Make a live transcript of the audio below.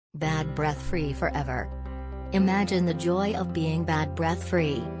Bad breath free forever. Imagine the joy of being bad breath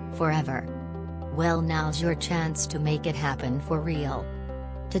free, forever. Well, now's your chance to make it happen for real.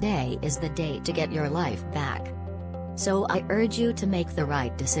 Today is the day to get your life back. So I urge you to make the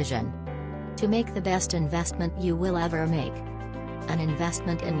right decision. To make the best investment you will ever make. An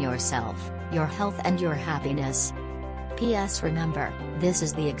investment in yourself, your health and your happiness. P.S. Remember, this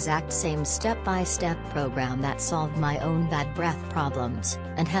is the exact same step-by-step program that solved my own bad breath problems,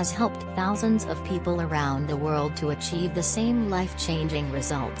 and has helped thousands of people around the world to achieve the same life-changing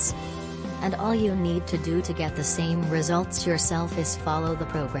results. And all you need to do to get the same results yourself is follow the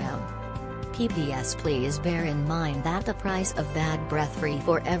program. P.P.S. Please bear in mind that the price of bad breath free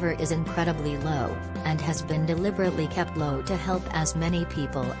forever is incredibly low, and has been deliberately kept low to help as many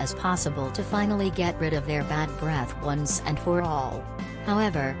people as possible to finally get rid of their bad breath once and for all.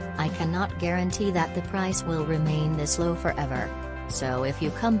 However, I cannot guarantee that the price will remain this low forever. So if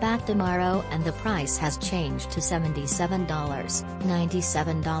you come back tomorrow and the price has changed to $77,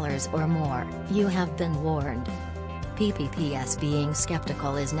 $97 or more, you have been warned. P.P.S. Being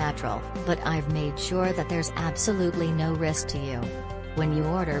skeptical is natural, but I've made sure that there's absolutely no risk to you. When you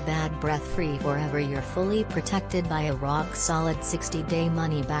order bad breath free forever, you're fully protected by a rock-solid 60-day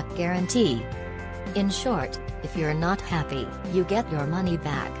money-back guarantee. In short, if you're not happy, you get your money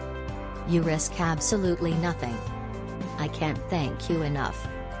back. You risk absolutely nothing. I can't thank you enough.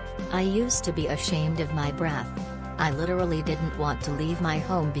 I used to be ashamed of my breath. I literally didn't want to leave my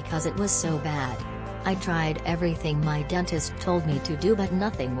home because it was so bad. I tried everything my dentist told me to do, but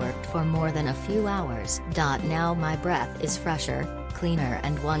nothing worked for more than a few hours. Now my breath is fresher, cleaner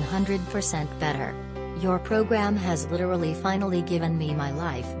and 100% better. Your program has literally finally given me my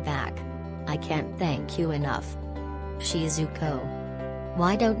life back. I can't thank you enough. Shizuko.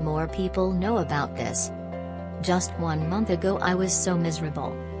 Why don't more people know about this? Just 1 month ago I was so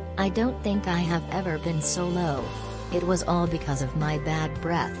miserable. I don't think I have ever been so low. It was all because of my bad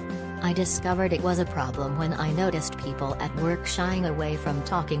breath. I discovered it was a problem when I noticed people at work shying away from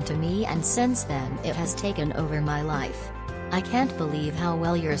talking to me, and since then it has taken over my life. I can't believe how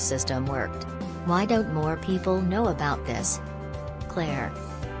well your system worked. Why don't more people know about this? Claire.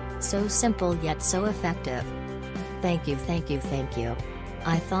 So simple yet so effective. Thank you, thank you, thank you.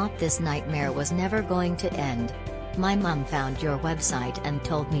 I thought this nightmare was never going to end. My mom found your website and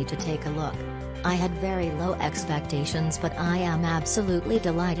told me to take a look. I had very low expectations, but I am absolutely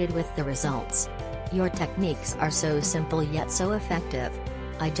delighted with the results. Your techniques are so simple yet so effective.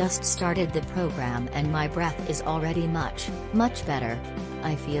 I just started the program and my breath is already much, much better.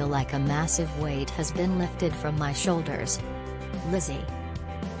 I feel like a massive weight has been lifted from my shoulders. Lizzie.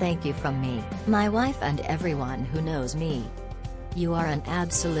 Thank you from me, my wife and everyone who knows me. You are an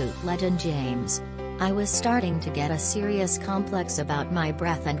absolute legend, James. I was starting to get a serious complex about my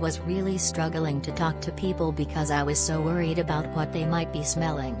breath and was really struggling to talk to people because I was so worried about what they might be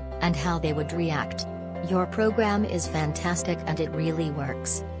smelling, and how they would react. Your program is fantastic and it really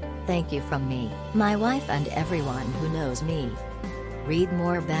works. Thank you from me, my wife and everyone who knows me. Read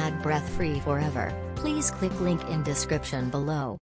more Bad Breath Free Forever, please click link in description below.